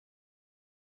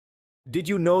Did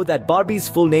you know that Barbie's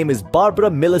full name is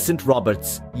Barbara Millicent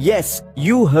Roberts? Yes,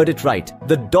 you heard it right.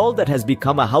 The doll that has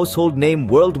become a household name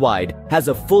worldwide has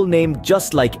a full name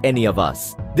just like any of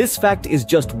us. This fact is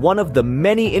just one of the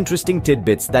many interesting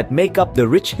tidbits that make up the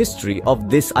rich history of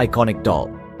this iconic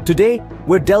doll. Today,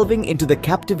 we're delving into the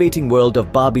captivating world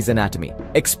of Barbie's anatomy,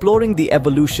 exploring the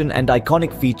evolution and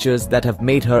iconic features that have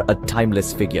made her a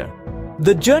timeless figure.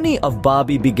 The journey of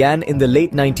Barbie began in the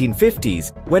late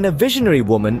 1950s when a visionary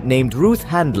woman named Ruth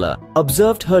Handler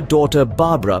observed her daughter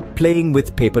Barbara playing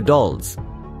with paper dolls.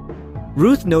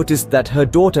 Ruth noticed that her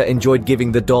daughter enjoyed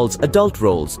giving the dolls adult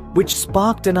roles, which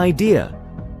sparked an idea.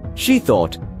 She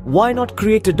thought, why not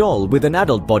create a doll with an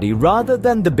adult body rather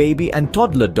than the baby and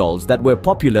toddler dolls that were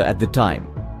popular at the time?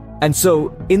 And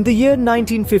so, in the year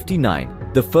 1959,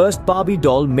 the first Barbie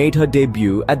doll made her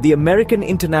debut at the American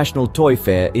International Toy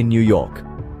Fair in New York.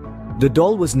 The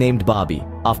doll was named Barbie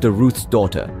after Ruth's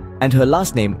daughter, and her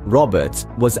last name, Roberts,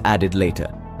 was added later.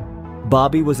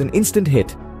 Barbie was an instant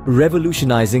hit,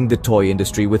 revolutionizing the toy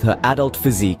industry with her adult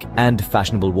physique and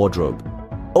fashionable wardrobe.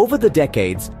 Over the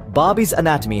decades, Barbie's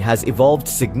anatomy has evolved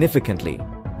significantly.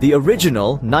 The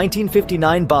original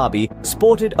 1959 Barbie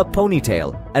sported a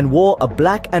ponytail and wore a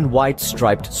black and white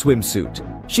striped swimsuit.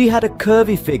 She had a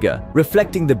curvy figure,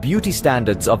 reflecting the beauty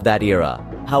standards of that era.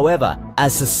 However,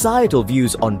 as societal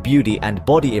views on beauty and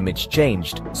body image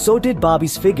changed, so did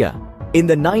Barbie's figure. In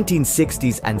the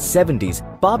 1960s and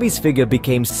 70s, Barbie's figure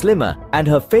became slimmer and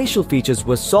her facial features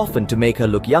were softened to make her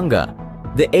look younger.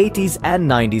 The 80s and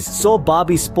 90s saw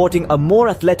Barbie sporting a more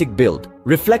athletic build,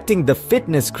 reflecting the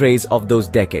fitness craze of those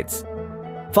decades.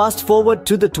 Fast forward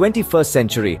to the 21st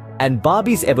century, and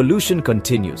Barbie's evolution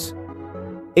continues.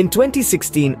 In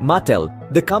 2016, Mattel,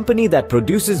 the company that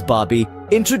produces Barbie,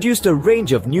 introduced a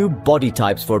range of new body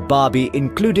types for Barbie,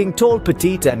 including tall,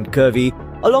 petite, and curvy,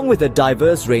 along with a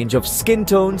diverse range of skin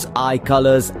tones, eye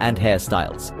colors, and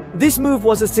hairstyles. This move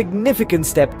was a significant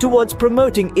step towards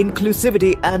promoting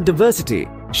inclusivity and diversity,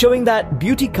 showing that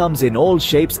beauty comes in all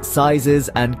shapes, sizes,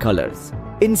 and colors.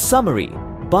 In summary,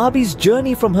 Barbie's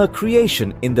journey from her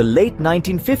creation in the late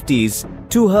 1950s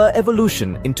to her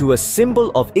evolution into a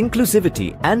symbol of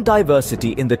inclusivity and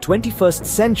diversity in the 21st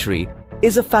century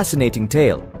is a fascinating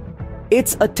tale.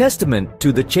 It's a testament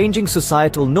to the changing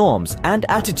societal norms and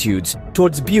attitudes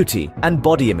towards beauty and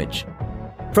body image.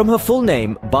 From her full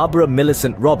name, Barbara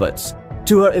Millicent Roberts,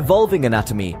 to her evolving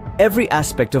anatomy, every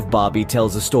aspect of Barbie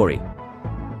tells a story.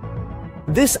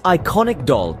 This iconic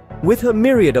doll, with her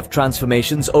myriad of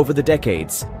transformations over the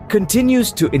decades,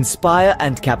 continues to inspire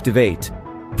and captivate,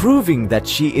 proving that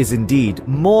she is indeed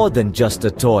more than just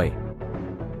a toy.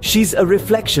 She's a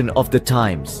reflection of the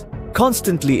times,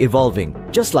 constantly evolving,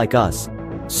 just like us.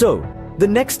 So, the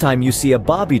next time you see a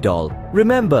Barbie doll,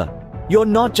 remember, you're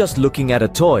not just looking at a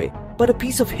toy, but a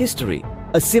piece of history,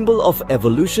 a symbol of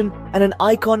evolution, and an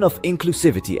icon of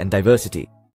inclusivity and diversity.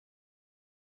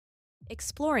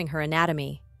 Exploring her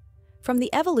anatomy. From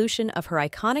the evolution of her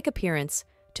iconic appearance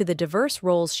to the diverse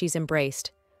roles she's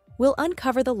embraced, we'll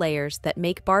uncover the layers that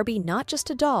make Barbie not just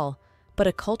a doll, but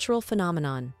a cultural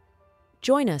phenomenon.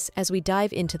 Join us as we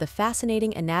dive into the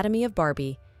fascinating anatomy of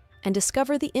Barbie and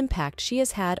discover the impact she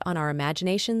has had on our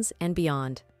imaginations and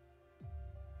beyond.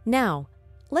 Now,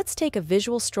 let's take a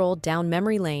visual stroll down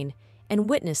memory lane and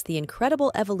witness the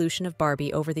incredible evolution of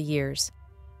Barbie over the years.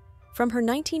 From her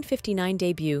 1959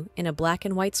 debut in a black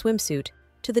and white swimsuit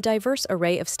to the diverse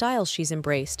array of styles she's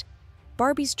embraced,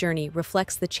 Barbie's journey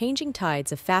reflects the changing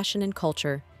tides of fashion and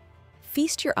culture.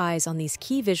 Feast your eyes on these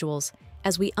key visuals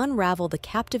as we unravel the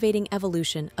captivating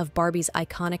evolution of Barbie's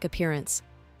iconic appearance.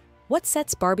 What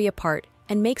sets Barbie apart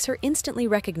and makes her instantly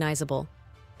recognizable?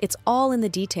 It's all in the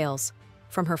details,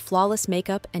 from her flawless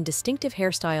makeup and distinctive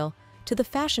hairstyle to the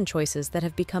fashion choices that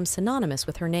have become synonymous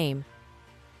with her name.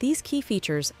 These key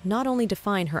features not only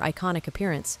define her iconic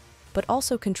appearance, but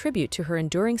also contribute to her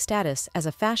enduring status as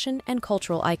a fashion and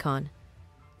cultural icon.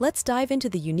 Let's dive into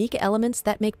the unique elements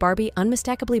that make Barbie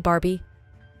unmistakably Barbie.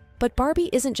 But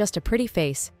Barbie isn't just a pretty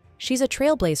face, she's a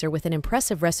trailblazer with an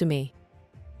impressive resume.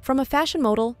 From a fashion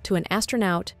model to an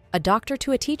astronaut, a doctor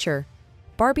to a teacher,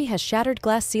 Barbie has shattered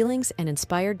glass ceilings and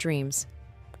inspired dreams.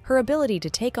 Her ability to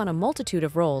take on a multitude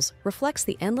of roles reflects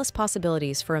the endless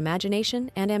possibilities for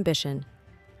imagination and ambition.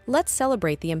 Let's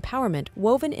celebrate the empowerment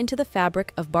woven into the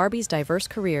fabric of Barbie's diverse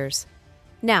careers.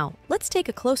 Now, let's take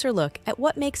a closer look at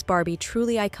what makes Barbie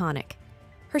truly iconic.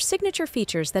 Her signature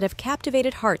features that have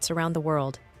captivated hearts around the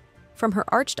world. From her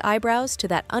arched eyebrows to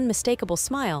that unmistakable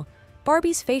smile,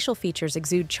 Barbie's facial features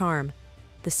exude charm.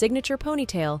 The signature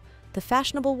ponytail, the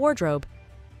fashionable wardrobe,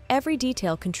 every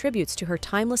detail contributes to her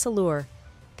timeless allure.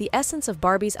 the essence of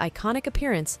Barbie's iconic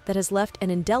appearance that has left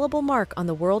an indelible mark on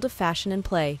the world of fashion and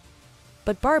play.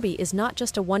 But Barbie is not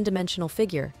just a one-dimensional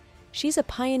figure. She's a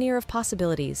pioneer of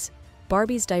possibilities.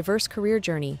 Barbie's diverse career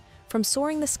journey, from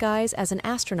soaring the skies as an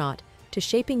astronaut to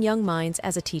shaping young minds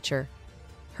as a teacher.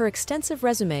 Her extensive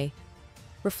resume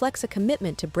reflects a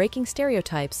commitment to breaking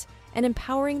stereotypes and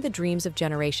empowering the dreams of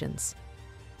generations.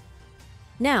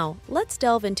 Now, let's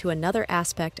delve into another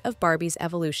aspect of Barbie's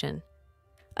evolution.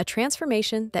 A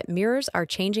transformation that mirrors our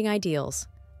changing ideals: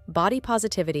 body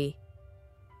positivity.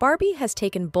 Barbie has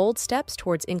taken bold steps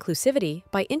towards inclusivity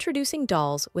by introducing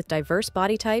dolls with diverse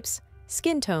body types,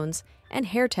 skin tones, and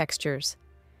hair textures.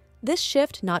 This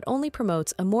shift not only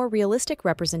promotes a more realistic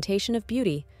representation of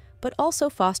beauty, but also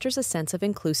fosters a sense of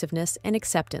inclusiveness and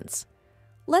acceptance.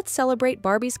 Let's celebrate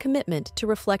Barbie's commitment to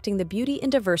reflecting the beauty in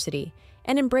diversity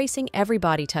and embracing every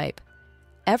body type.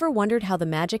 Ever wondered how the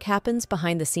magic happens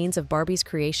behind the scenes of Barbie's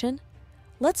creation?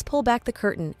 Let's pull back the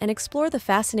curtain and explore the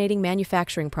fascinating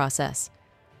manufacturing process.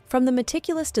 From the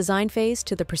meticulous design phase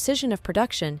to the precision of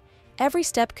production, every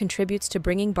step contributes to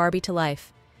bringing Barbie to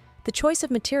life. The choice of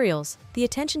materials, the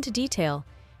attention to detail,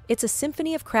 it's a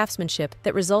symphony of craftsmanship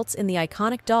that results in the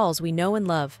iconic dolls we know and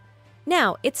love.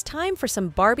 Now, it's time for some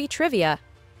Barbie trivia.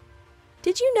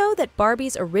 Did you know that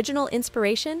Barbie's original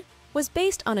inspiration was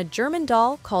based on a German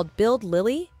doll called Bild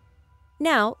Lilly?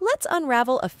 Now, let's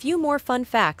unravel a few more fun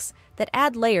facts that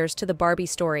add layers to the Barbie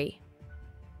story.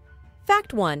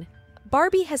 Fact 1.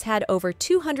 Barbie has had over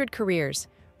 200 careers,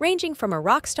 ranging from a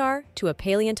rock star to a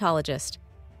paleontologist.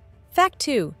 Fact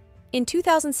 2. In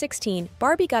 2016,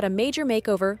 Barbie got a major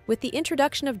makeover with the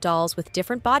introduction of dolls with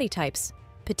different body types: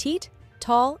 petite,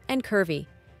 tall, and curvy,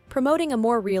 promoting a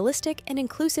more realistic and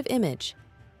inclusive image.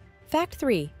 Fact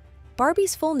 3.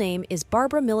 Barbie's full name is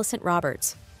Barbara Millicent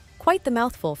Roberts. Quite the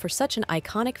mouthful for such an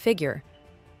iconic figure.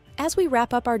 As we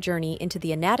wrap up our journey into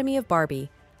the anatomy of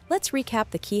Barbie, let's recap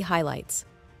the key highlights.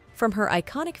 From her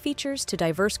iconic features to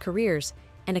diverse careers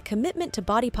and a commitment to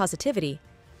body positivity,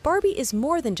 Barbie is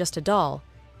more than just a doll.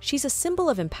 She's a symbol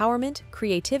of empowerment,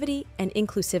 creativity, and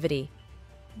inclusivity.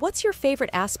 What's your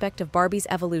favorite aspect of Barbie's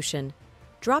evolution?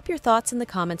 Drop your thoughts in the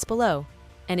comments below.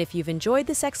 And if you've enjoyed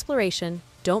this exploration,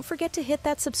 don't forget to hit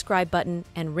that subscribe button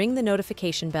and ring the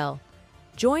notification bell.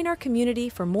 Join our community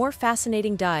for more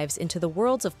fascinating dives into the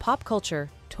worlds of pop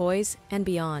culture, toys, and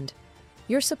beyond.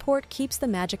 Your support keeps the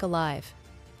magic alive.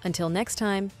 Until next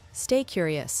time, stay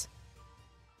curious.